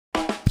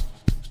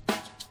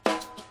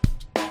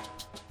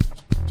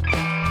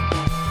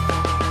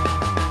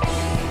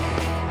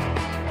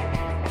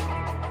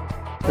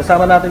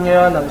kasama natin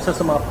ngayon ang isa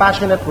sa mga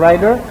passionate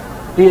rider.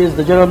 He is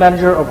the General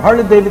Manager of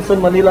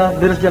Harley-Davidson Manila.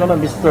 Ladies and gentlemen,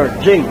 Mr.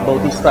 J.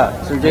 Bautista.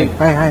 Sir J.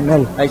 Hi,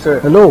 Mel. Hi,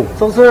 sir. Hello.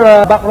 So, sir,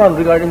 background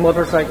regarding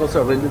motorcycles,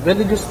 sir. When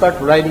did you start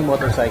riding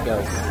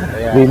motorcycles?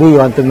 Ayan. Really,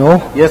 you want to know?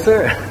 Yes,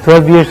 sir.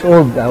 12 years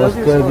old. I was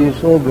 12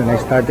 years old when I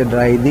started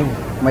riding.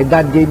 My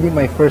dad gave me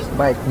my first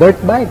bike. Dirt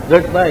bike.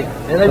 Dirt bike.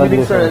 And I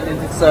believe, sir,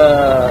 it's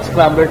a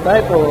scrambler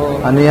type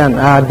or... Ano yan?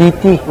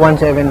 DT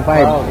 175.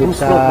 Wow, It's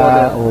two-stroke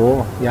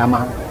model.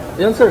 Yamaha.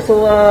 Yan, sir.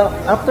 So,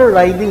 after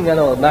riding,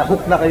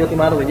 na-hook na kayo,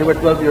 Timano, when you were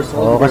 12 years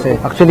old. Kasi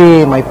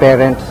actually, my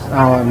parents,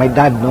 my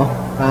dad, no?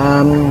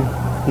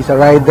 He's a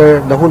rider.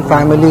 The whole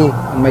family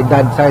on my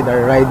dad's side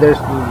are riders.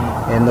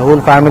 And the whole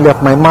family of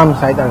my mom's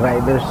side are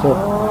riders. So,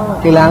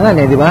 kailangan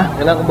di ba?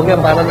 Kailangan, kumbaga,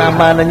 para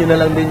namanan nyo na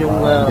lang din yung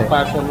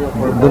passion nyo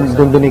for motorcycle.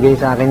 Doon binigay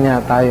sa akin niya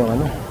tayo,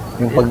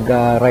 yung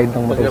pag-ride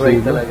ng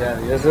motorcycle.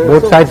 Yes, sir.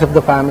 Both sides of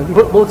the family.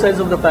 Both sides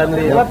of the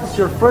family. Yeah. What is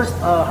your first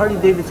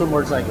Harley-Davidson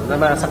motorcycle na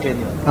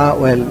nasakyan yun?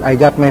 Well, I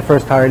got my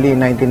first Harley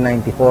in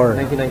 1994.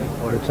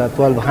 1994. It's a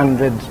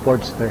 1200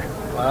 Sportster.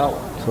 Wow.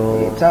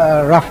 So, it's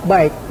a rough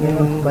bike,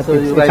 but so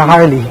it's a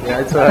Harley.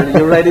 Yeah, it's a Harley.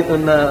 You ride it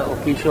on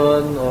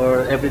occasion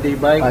or everyday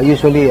bike?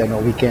 Usually,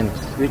 weekends.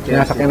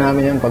 Sinasakyan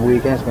namin yan pag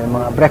weekends. May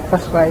mga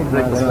breakfast ride.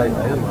 Breakfast ride.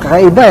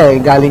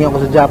 Kakaiba galing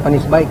ako sa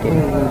Japanese bike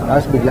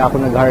Tapos bigla ako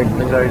nag-Harley.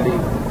 Nag-Harley.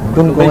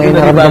 Doon ko ngayon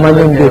naramdaman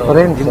yung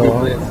difference.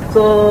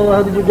 So,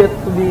 how did you get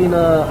to be in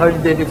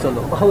Harley-Davidson?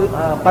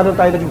 Paano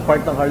tayo naging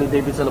part ng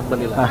Harley-Davidson of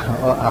Manila?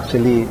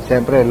 Actually,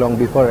 siyempre, long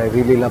before, I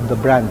really love the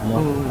brand.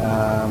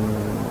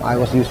 I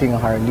was using a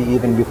Harley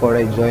even before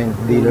I joined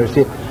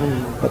dealership.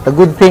 But the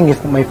good thing is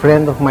my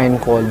friend of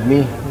mine called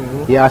me.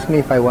 He asked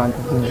me if I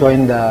wanted to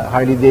join the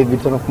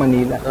Harley-Davidson of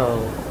Manila.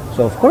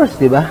 So, of course,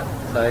 di ba?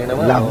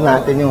 Love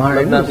natin yung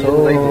Harley.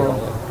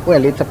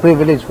 Well, it's a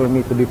privilege for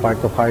me to be part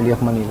of Harley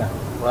of Manila.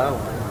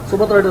 Wow. So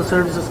what are the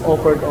services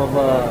offered of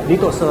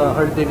dito sa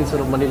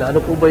Harley-Davidson of Manila?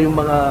 Ano po ba yung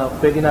mga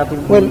pwede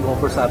natin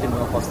i-offer sa ating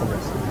mga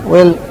customers?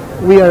 Well,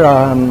 we are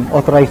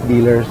authorized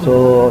dealer,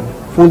 so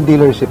full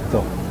dealership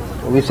to.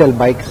 We sell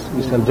bikes,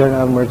 we sell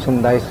general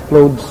merchandise,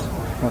 clothes,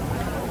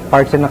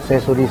 parts and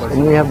accessories,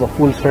 and we have a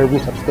full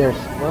service upstairs.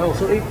 Wow,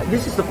 so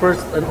this is the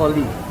first and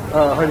only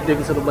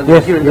Harley-Davidson of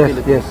Manila here in the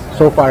Philippines? Yes,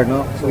 so far,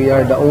 we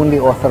are the only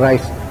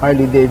authorized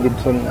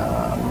Harley-Davidson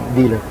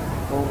dealer.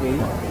 Okay.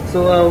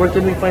 So, where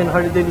can we find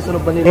Harley-Davidson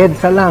of Manila?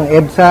 EDSA lang.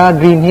 EDSA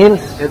Green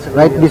Hills.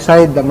 Right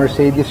beside the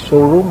Mercedes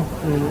showroom.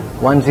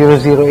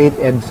 1008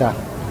 EDSA.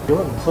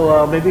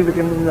 So, maybe we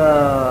can,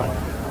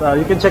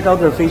 you can check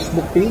out their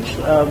Facebook page.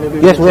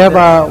 Yes, we have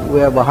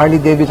a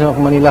Harley-Davidson of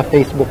Manila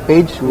Facebook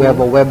page. We have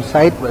a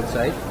website.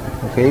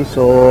 Okay,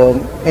 so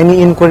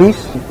any inquiries,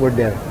 we're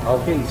there.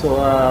 Okay,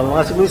 so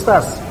mga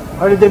siklistas,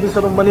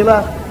 Harley-Davidson of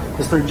Manila,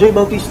 Mr. J.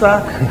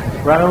 Bautista,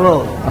 rock and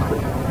roll.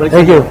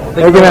 Thank you.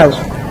 Thank you,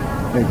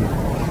 Thank you.